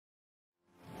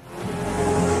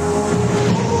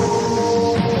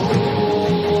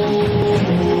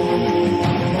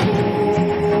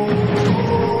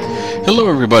Hello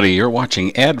everybody, you're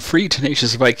watching ad-free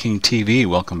Tenacious Viking TV.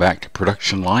 Welcome back to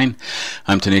Production Line.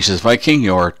 I'm Tenacious Viking,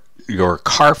 your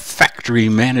car factory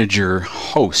manager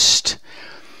host.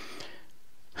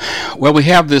 Well, we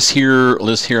have this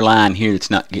line here that's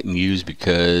not getting used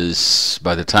because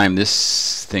by the time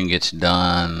this thing gets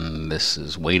done, this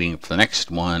is waiting for the next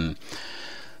one.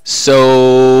 So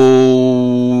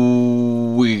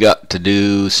we got to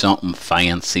do something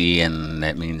fancy, and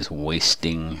that means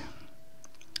wasting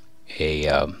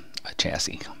a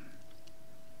chassis.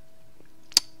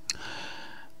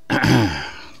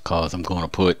 Because I'm going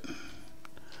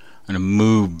to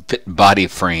move fit body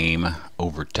frame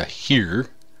over to here,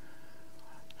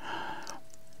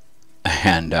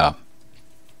 and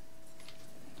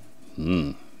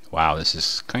wow, this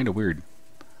is kind of weird.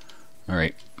 All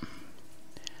right,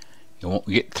 you won't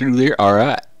get through there. All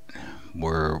right,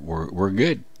 we're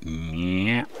good.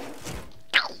 Yeah.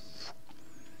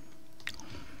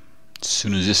 As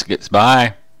soon as this gets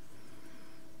by,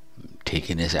 I'm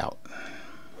taking this out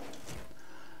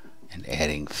and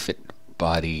adding fit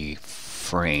body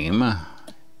frame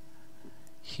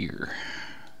here.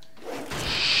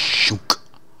 Shook.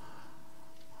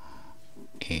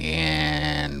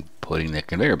 And putting the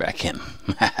conveyor back in.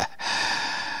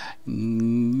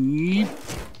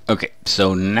 Okay,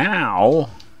 so now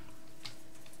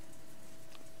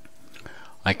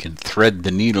I can thread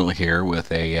the needle here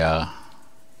with a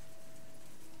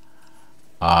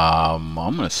I'm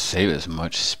going to save as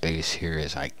much space here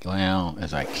as I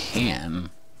can.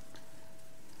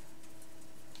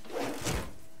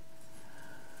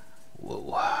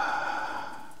 Whoa.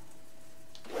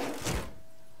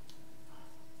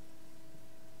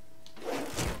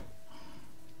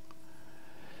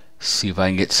 See if I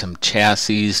can get some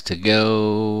chassis to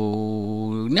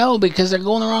go. No, because they're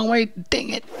going the wrong way. Dang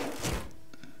it.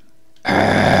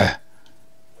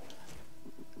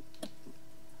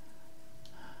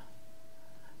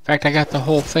 In fact, I got the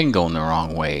whole thing going the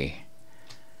wrong way.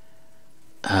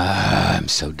 I'm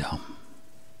so dumb.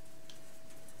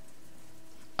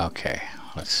 Okay,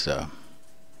 let's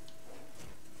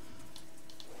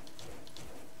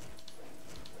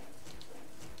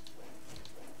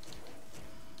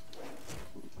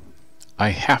I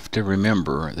have to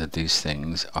remember that these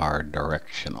things are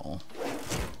directional.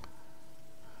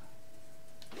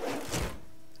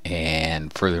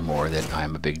 And furthermore, that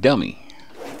I'm a big dummy.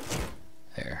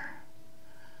 There.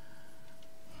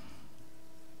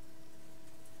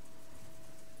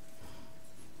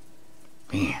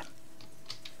 Man,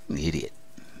 an idiot.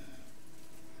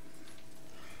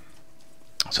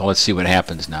 So let's see what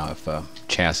happens now if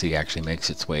chassis actually makes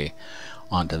its way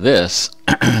onto this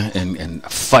and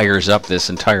fires up this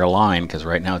entire line, because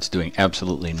right now it's doing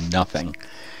absolutely nothing.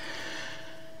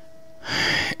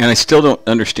 And I still don't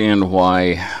understand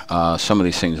why some of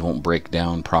these things won't break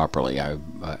down properly.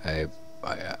 I'm a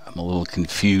little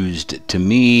confused. To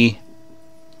me,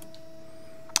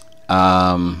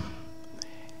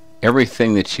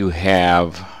 everything that you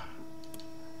have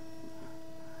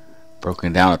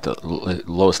broken down at the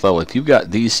lowest level, if you've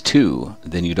got these two,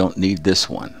 then you don't need this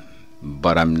one.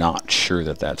 But I'm not sure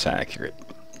that that's accurate.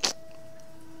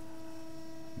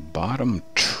 Bottom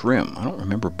trim. I don't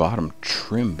remember bottom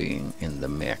trim being in the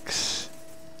mix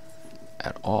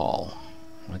at all.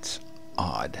 That's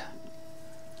odd.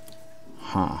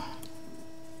 Huh.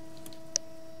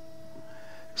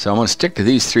 So I'm going to stick to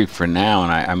these three for now,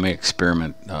 and I may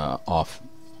experiment off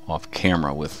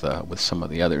camera with some of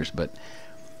the others. But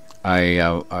I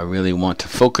really want to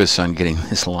focus on getting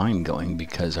this line going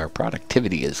because our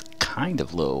productivity is kind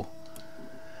of low,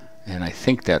 and I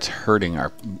think that's hurting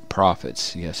our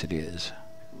profits. Yes, it is.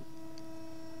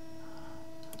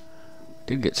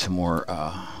 Did get some more.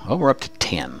 Oh, we're up to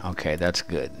 10. Okay, that's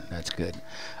good. That's good.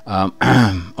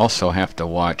 Also have to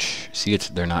watch. See,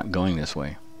 they're not going this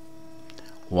way.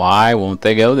 Why won't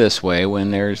they go this way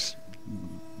when there's?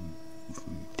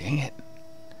 Dang it.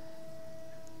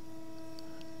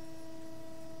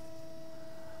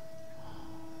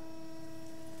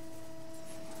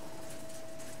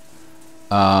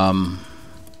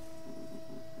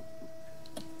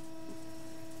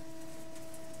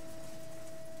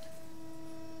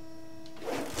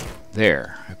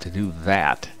 There, I have to do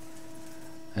that.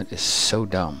 That is so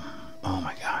dumb. Oh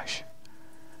my gosh.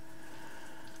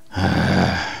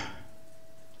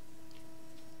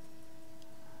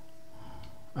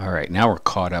 Alright, now we're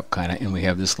caught up kind of, and we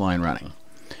have this line running.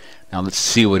 Now let's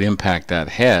see what impact that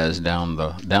has down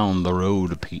the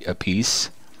road a piece.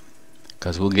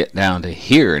 Because we'll get down to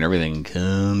here and everything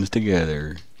comes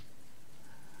together.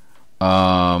 Do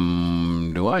I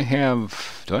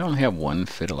only have one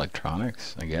fit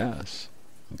electronics? I guess.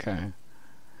 Okay.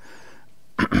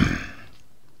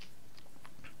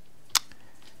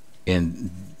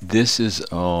 And this is,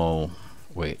 oh,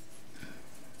 wait.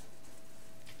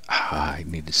 I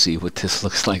need to see what this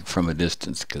looks like from a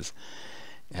distance, because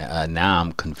now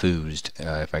I'm confused.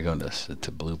 If I go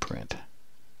to blueprint.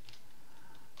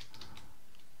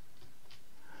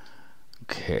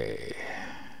 Okay.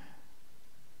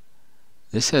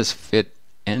 This says fit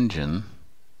engine.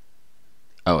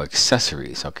 Oh,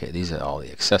 accessories. Okay, these are all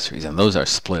the accessories, and those are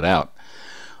split out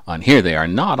on here. They are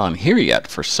not on here yet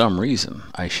for some reason.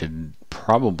 I should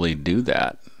probably do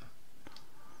that,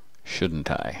 shouldn't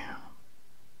I?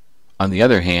 On the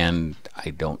other hand, I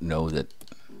don't know that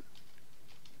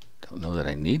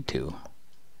I need to.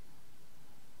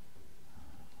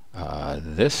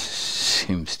 This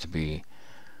seems to be,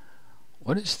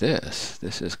 what is this?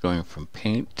 This is going from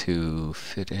paint to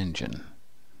fit engine.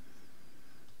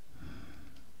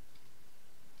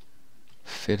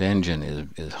 Fit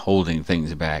engine is holding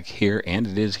things back here, and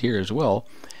it is here as well,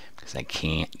 because I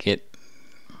can't get.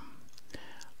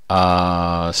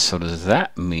 So does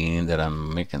that mean that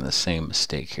I'm making the same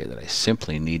mistake here, that I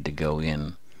simply need to go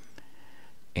in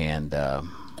and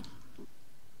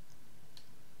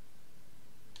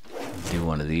do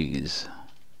one of these?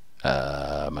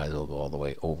 Might as well go all the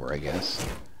way over, I guess.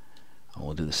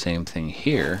 We'll do the same thing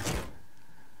here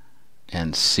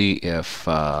and see if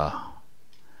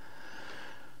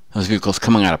those vehicles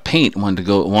coming out of paint want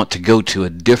to go to a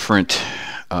different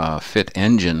fit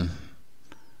engine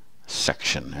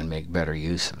section and make better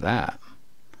use of that.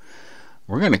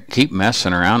 We're going to keep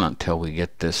messing around until we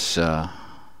get this. Did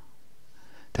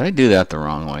I do that the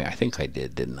wrong way? I think I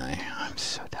did, didn't I? I'm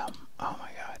so dumb. Oh my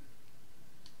god.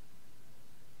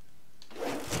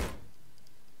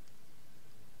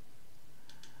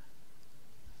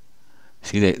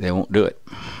 See, they won't do it.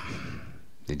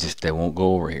 They won't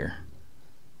go over here.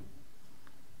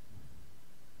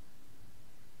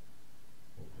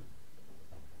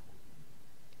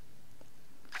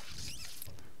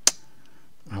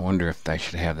 I wonder if I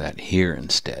should have that here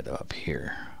instead of up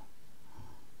here.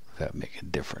 That make a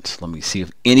difference. Let me see if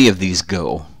any of these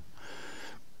go.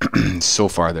 So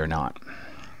far they're not.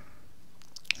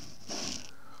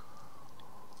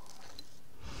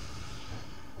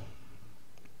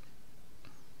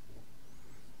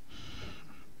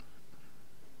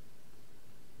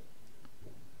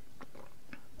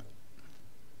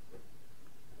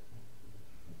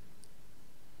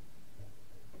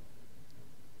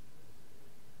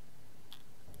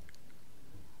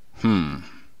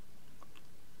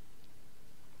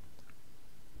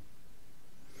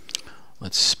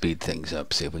 Let's speed things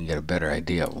up, see if we can get a better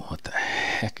idea of what the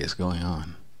heck is going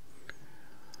on.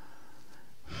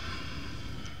 I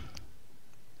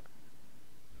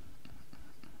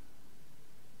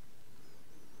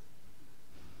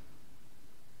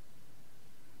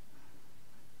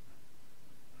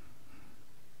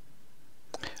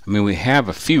mean, we have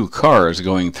a few cars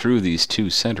going through these two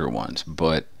center ones,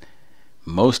 but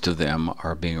most of them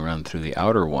are being run through the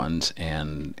outer ones,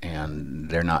 and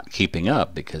they're not keeping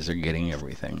up because they're getting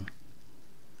everything.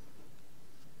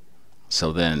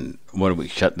 So then, what do we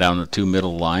shut down the two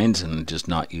middle lines and just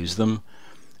not use them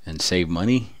and save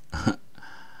money? I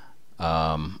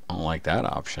don't like that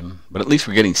option, but at least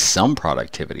we're getting some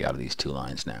productivity out of these two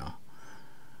lines now.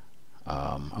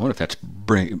 I wonder if that's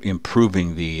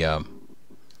improving the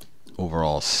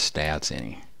overall stats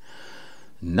any.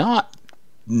 Not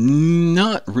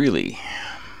really.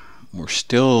 We're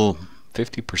still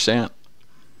 50%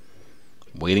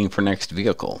 waiting for next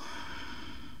vehicle.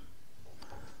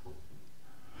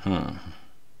 And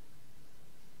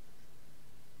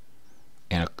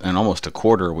almost a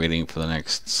quarter waiting for the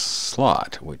next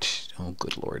slot, which, oh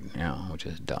good lord, yeah, which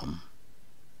is dumb.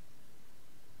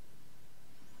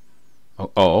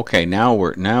 Oh, okay, now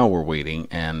we're waiting,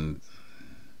 and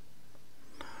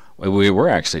we were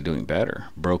actually doing better.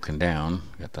 Broken down,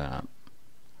 got that.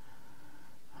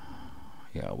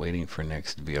 Yeah, waiting for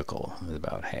next vehicle is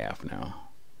about half now.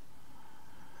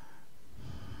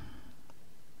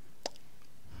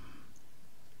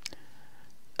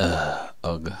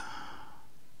 Ugh.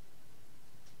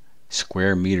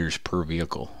 Square meters per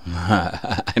vehicle.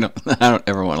 I don't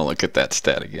ever want to look at that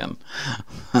stat again.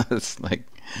 It's like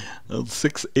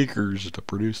 6 acres to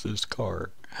produce this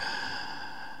car.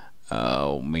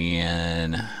 Oh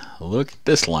man, look at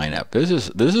this lineup.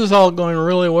 This is all going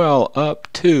really well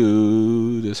up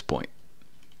to this point.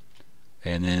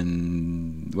 And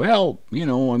then, well, you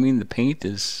know, I mean, the paint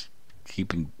is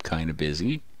keeping kind of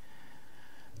busy.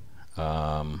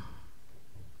 I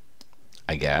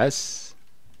guess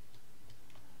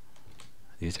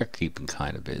these are keeping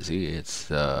kind of busy. It's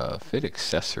fit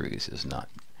accessories is not.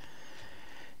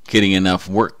 getting enough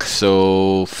work.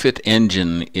 So fit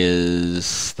engine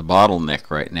is the bottleneck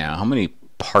right now. How many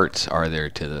parts are there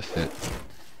to the fit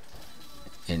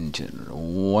engine?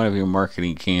 One of your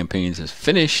marketing campaigns is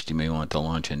finished. You may want to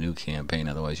launch a new campaign,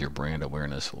 otherwise your brand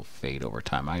awareness will fade over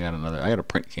time. I got a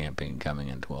print campaign coming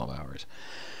in 12 hours.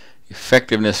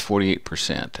 Effectiveness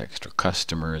 48%. Extra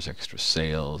customers, extra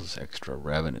sales, extra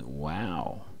revenue.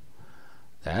 Wow.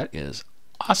 That is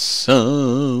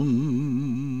awesome.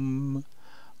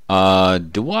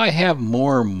 Do I have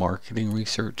more marketing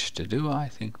research to do? I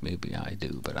think maybe I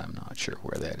do, but I'm not sure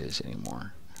where that is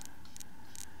anymore.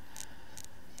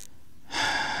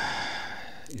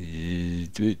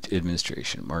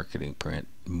 Administration, marketing, print,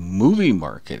 movie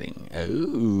marketing.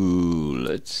 Oh,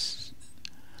 let's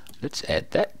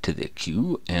add that to the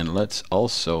queue, and let's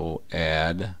also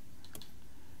add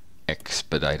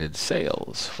expedited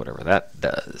sales, whatever that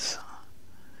does.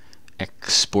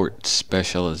 Export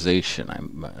specialization.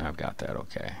 I've got that.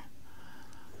 Okay.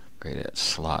 Great at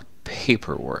slot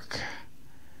paperwork.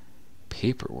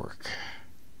 Paperwork.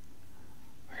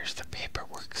 Where's the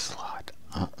paperwork slot?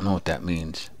 I don't know what that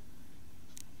means.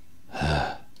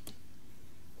 All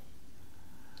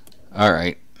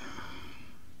right.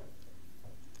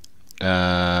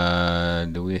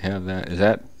 Do we have that? Is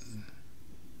that?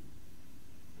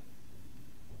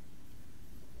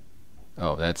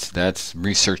 Oh, that's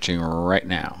researching right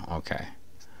now. Okay.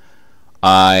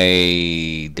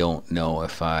 I don't know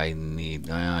if I need.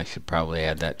 I should probably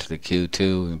add that to the queue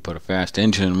too, and put a fast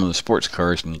engine in one of the sports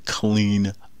cars and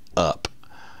clean up.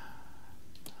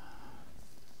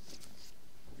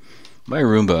 My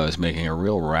Roomba is making a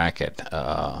real racket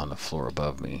on the floor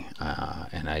above me,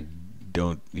 and I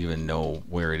don't even know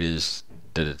where it is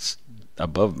that it's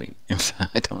above me.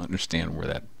 I don't understand where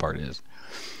that part is.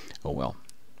 Oh well.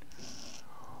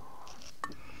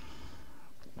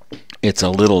 It's a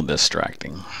little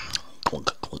distracting. Clunk,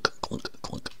 clunk, clunk,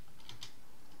 clunk.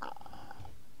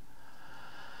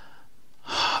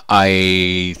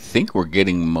 I think we're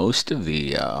getting most of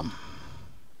the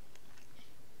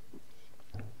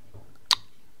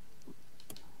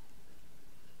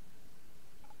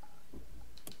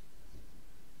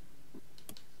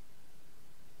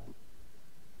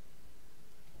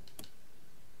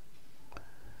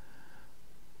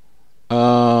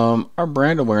our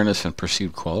brand awareness and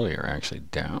perceived quality are actually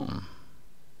down.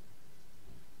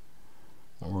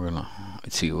 We're gonna,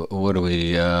 let's see, what do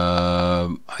we,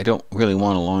 I don't really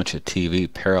want to launch a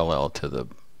TV parallel to the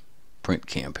print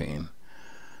campaign.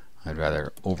 I'd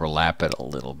rather overlap it a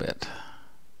little bit.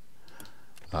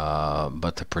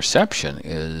 But the perception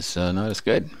is not as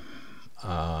good. It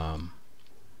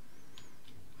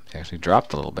actually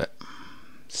dropped a little bit.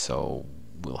 So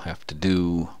we'll have to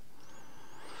do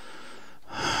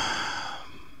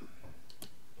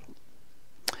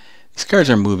these cards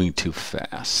are moving too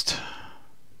fast.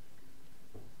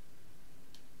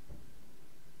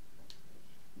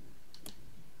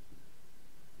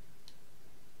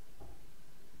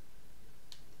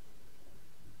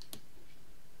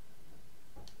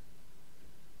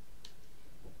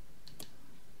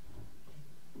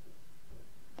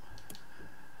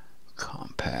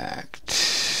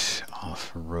 Compact,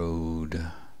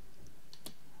 off-road.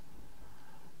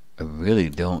 I really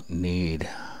don't need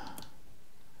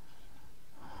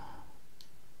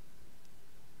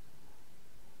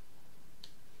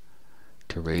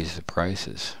to raise the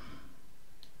prices.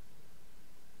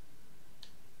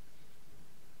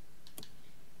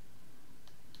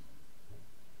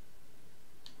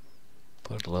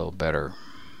 Put a little better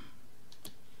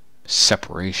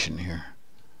separation here.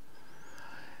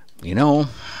 You know,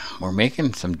 we're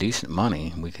making some decent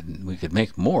money. We could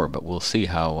make more, but we'll see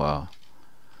how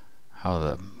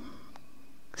the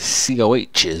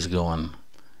COH is going.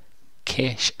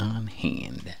 Cash on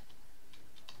hand.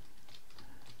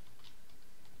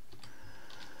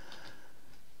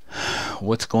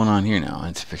 What's going on here now?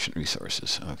 Insufficient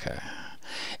resources. Okay.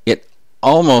 It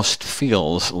almost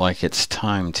feels like it's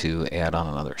time to add on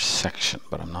another section,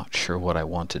 but I'm not sure what I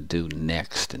want to do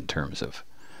next in terms of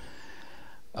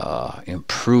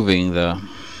improving the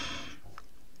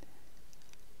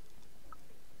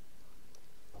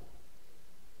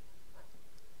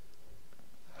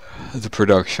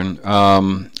production.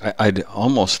 I'd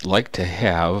almost like to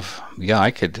have, yeah, I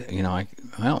could, you know,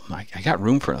 I got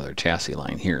room for another chassis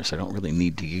line here, so I don't really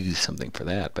need to use something for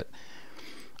that, but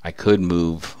I could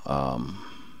move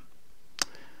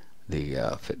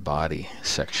the fit body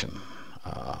section.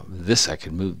 This, I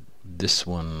could move this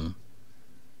one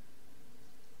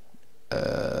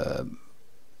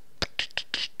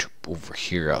over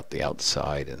here out the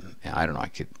outside, and I don't know,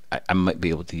 I might be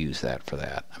able to use that for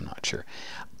that. I'm not sure.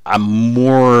 I'm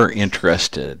more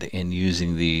interested in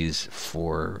using these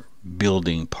for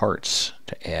building parts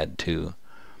to add to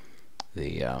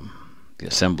the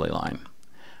assembly line.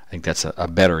 I think that's a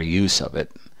better use of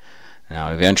it.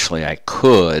 Now, eventually, I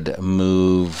could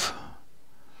move.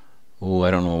 Oh,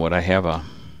 I don't know what I have. Would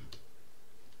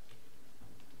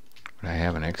I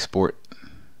have an export?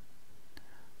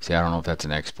 See, I don't know if that's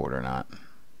an export or not.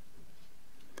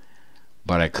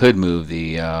 But I could move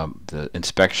the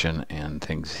inspection and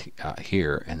things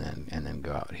here, and then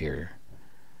go out here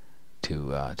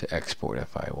to export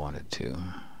if I wanted to.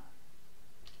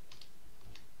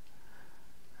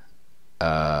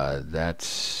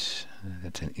 That's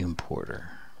an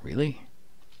importer, really.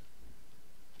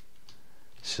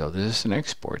 So this is an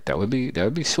export. That would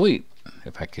be sweet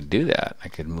if I could do that. I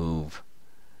could move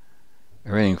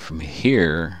everything from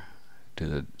here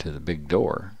to the big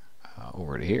door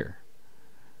over to here.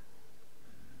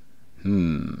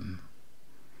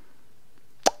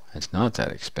 It's not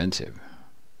that expensive.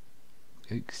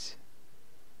 Yikes.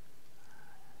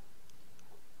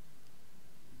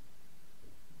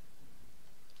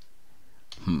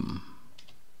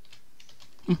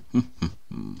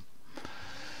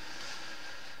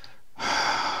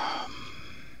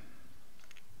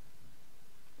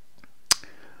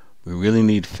 We really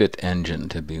need fit engine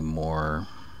to be more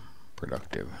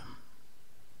productive.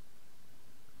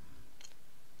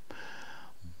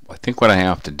 I think what I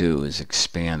have to do is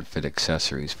expand fit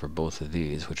accessories for both of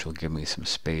these, which will give me some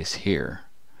space here.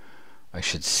 I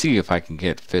should see if I can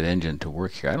get fit engine to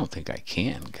work here. I don't think I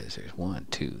can, because there's 1,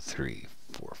 2, 3,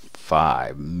 4,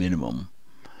 5 minimum.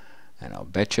 And I'll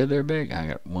bet you they're big. I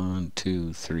got 1,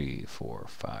 2, 3, 4,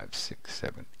 5, 6,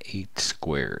 7, 8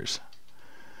 squares.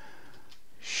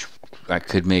 I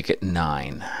could make it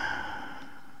 9.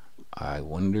 I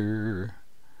wonder.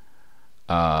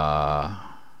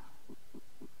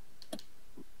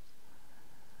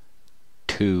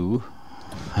 2,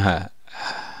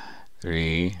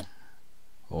 3,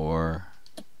 4,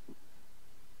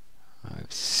 5,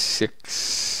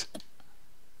 6.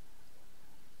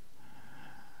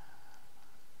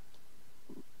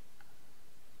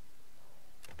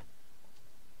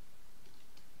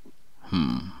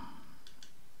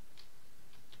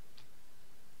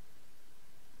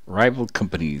 Rival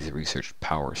companies research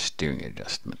power steering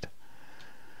adjustment.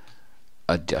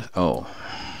 Oh,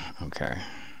 okay.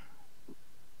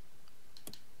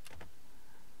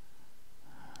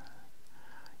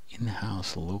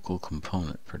 In-house local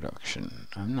component production.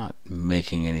 I'm not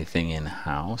making anything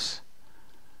in-house.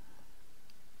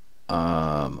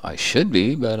 I should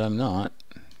be, but I'm not.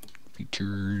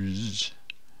 Features.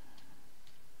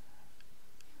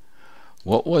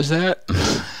 What was that?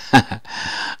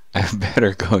 I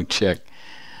better go check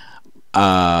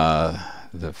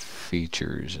the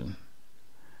features and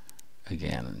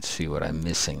again and see what I'm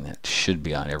missing that should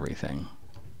be on everything.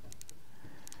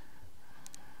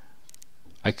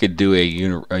 I could do a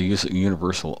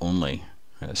universal only,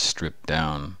 stripped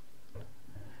down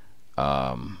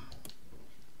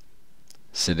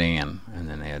sedan, and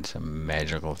then add some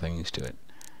magical things to it.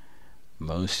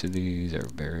 Most of these are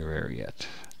very rare yet,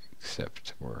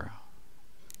 except for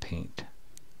paint.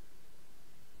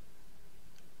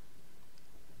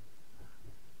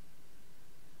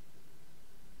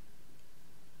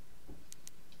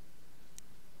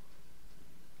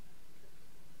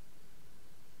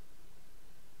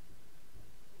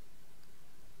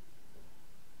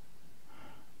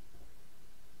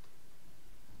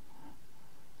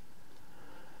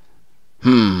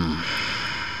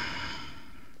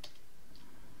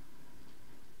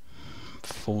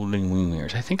 Folding wing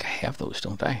mirrors. I think I have those,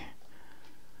 don't I?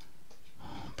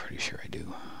 I'm pretty sure I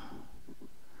do.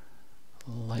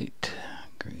 Light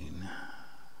green,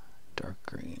 dark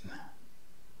green.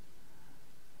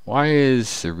 Why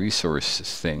is the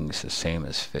resources things the same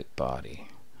as fit body?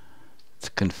 It's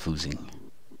confusing.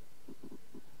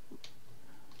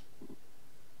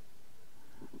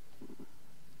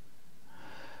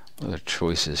 What other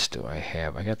choices do I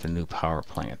have? I got the new power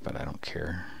plant, but I don't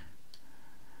care.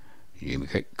 You gave me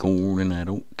kite corn and I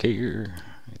don't care.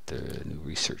 At the new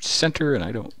research center and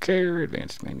I don't care.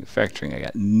 Advanced manufacturing, I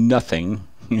got nothing.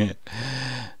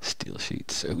 Steel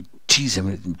sheets. Oh geez, I'm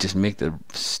gonna just make the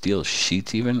steel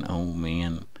sheets even. Oh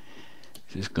man,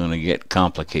 it's just gonna get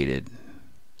complicated.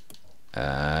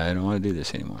 I don't want to do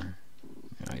this anymore.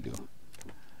 Yeah, I do.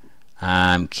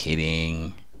 I'm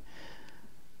kidding.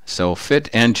 So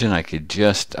fit engine, I could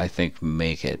just, I think,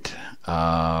 make it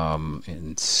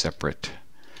in separate.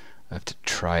 I have to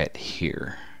try it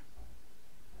here.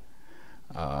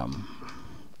 I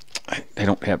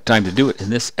don't have time to do it in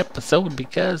this episode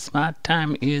because my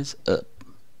time is up.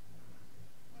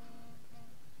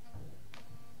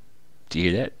 Did you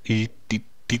hear that? Deep, deep,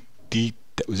 deep, deep.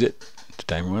 That was it. The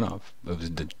timer went off. That was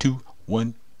the 2,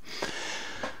 1.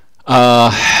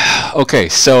 Okay,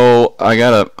 so I'm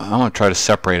gonna try to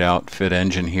separate out fit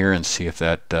engine here and see if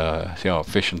that see how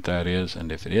efficient that is,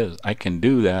 and if it is, I can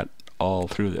do that all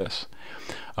through this.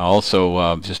 I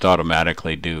also just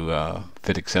automatically do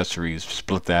fit accessories,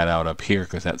 split that out up here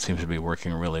because that seems to be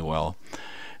working really well,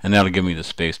 and that'll give me the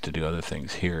space to do other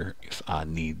things here if I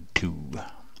need to.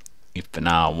 If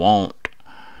I won't,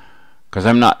 because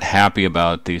I'm not happy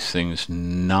about these things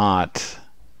not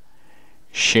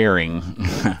sharing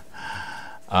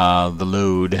the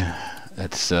load.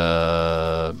 That's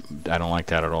I don't like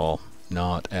that at all.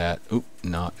 Not at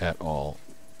all.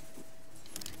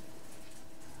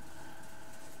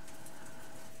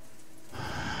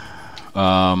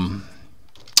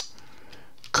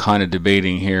 Kind of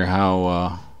debating here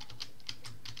how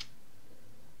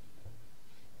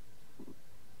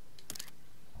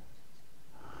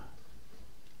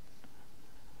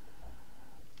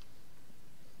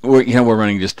we're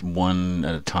running just one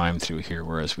at a time through here,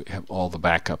 whereas we have all the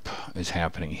backup is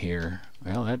happening here.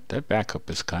 Well, that backup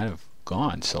is kind of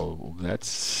gone, so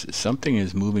that's something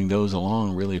is moving those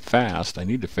along really fast. I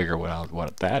need to figure out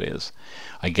what that is.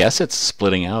 I guess it's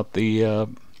splitting out the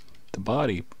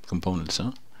body components,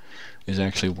 huh? Is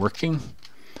actually working.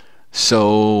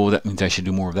 So that means I should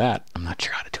do more of that. I'm not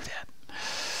sure how to do that.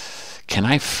 Can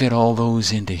I fit all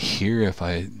those into here if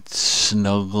I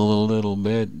snuggle a little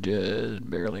bit? Just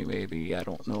barely, maybe. I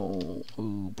don't know.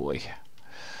 Oh boy. I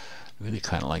really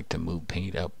kind of like to move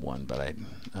paint up one, but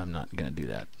I'm not going to do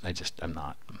that. I'm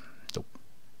not. Nope.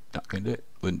 Not going to do it.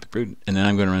 Wouldn't be prudent. And then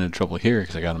I'm going to run into trouble here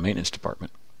because I got a maintenance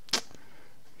department.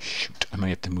 Shoot. I might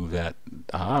have to move that.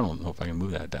 I don't know if I can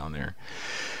move that down there.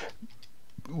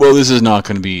 Well, this is not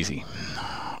going to be easy.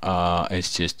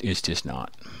 It's just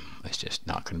not. It's just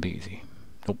not going to be easy.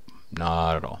 Nope,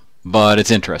 not at all. But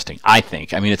it's interesting, I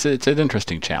think. I mean, it's an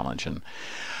interesting challenge, and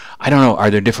I don't know.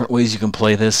 Are there different ways you can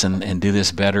play this and do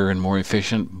this better and more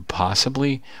efficient?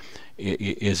 Possibly.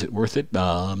 Is it worth it?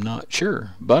 I'm not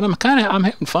sure, but I'm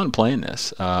having fun playing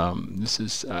this. This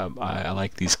is I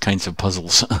like these kinds of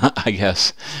puzzles. I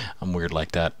guess I'm weird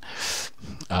like that.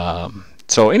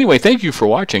 So anyway, thank you for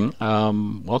watching.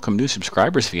 Welcome new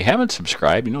subscribers. If you haven't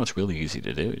subscribed, you know it's really easy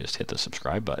to do. Just hit the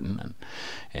subscribe button,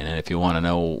 and if you want to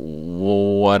know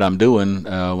what I'm doing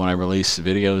when I release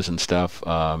videos and stuff,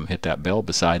 hit that bell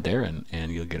beside there,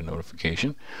 and you'll get a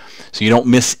notification, so you don't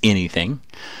miss anything.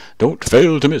 Don't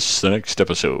fail to miss the next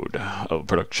episode of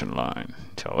Production Line.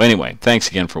 So anyway, thanks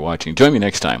again for watching. Join me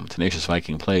next time when Tenacious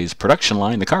Viking plays Production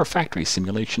Line, the car factory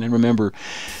simulation, and remember,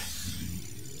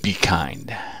 be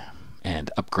kind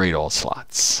and upgrade all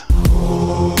slots.